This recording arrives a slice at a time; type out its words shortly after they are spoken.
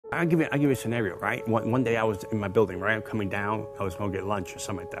I'll give you a scenario, right? One day I was in my building, right? I'm coming down. I was going to get lunch or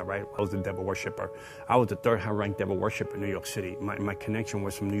something like that, right? I was a devil worshiper. I was the third high-ranked devil worshiper in New York City. My connection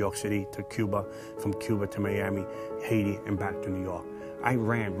was from New York City to Cuba, from Cuba to Miami, Haiti, and back to New York. I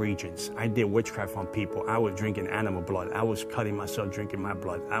ran regions. I did witchcraft on people. I was drinking animal blood. I was cutting myself, drinking my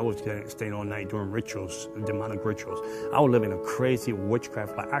blood. I was staying all night doing rituals, demonic rituals. I was living a crazy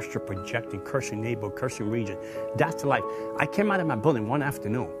witchcraft, like astral projecting, cursing neighbor, cursing region. That's the life. I came out of my building one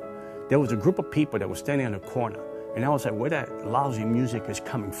afternoon. There was a group of people that were standing on the corner, and I was like, where that lousy music is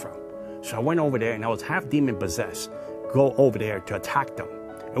coming from? So I went over there, and I was half demon possessed, go over there to attack them.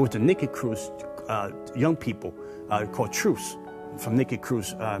 It was the Nicky Cruz young people called Truce, from Nicky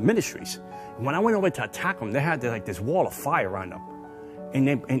Cruz Ministries. And when I went over to attack them, they had like this wall of fire around them.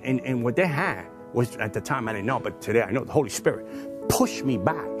 And what they had was, at the time I didn't know, but today I know, the Holy Spirit pushed me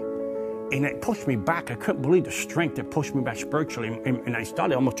back. And it pushed me back. I couldn't believe the strength that pushed me back spiritually. And I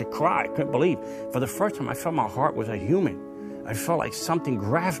started almost to cry. I couldn't believe. For the first time, I felt my heart was a human. I felt like something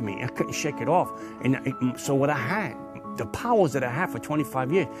grabbed me. I couldn't shake it off. And so what I had, the powers that I had for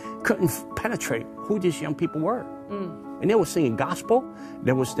 25 years, couldn't penetrate who these young people were. And they were singing gospel,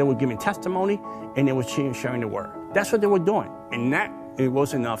 they were giving testimony, and they were sharing the word. That's what they were doing. And that, it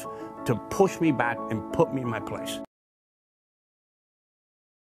was enough to push me back and put me in my place.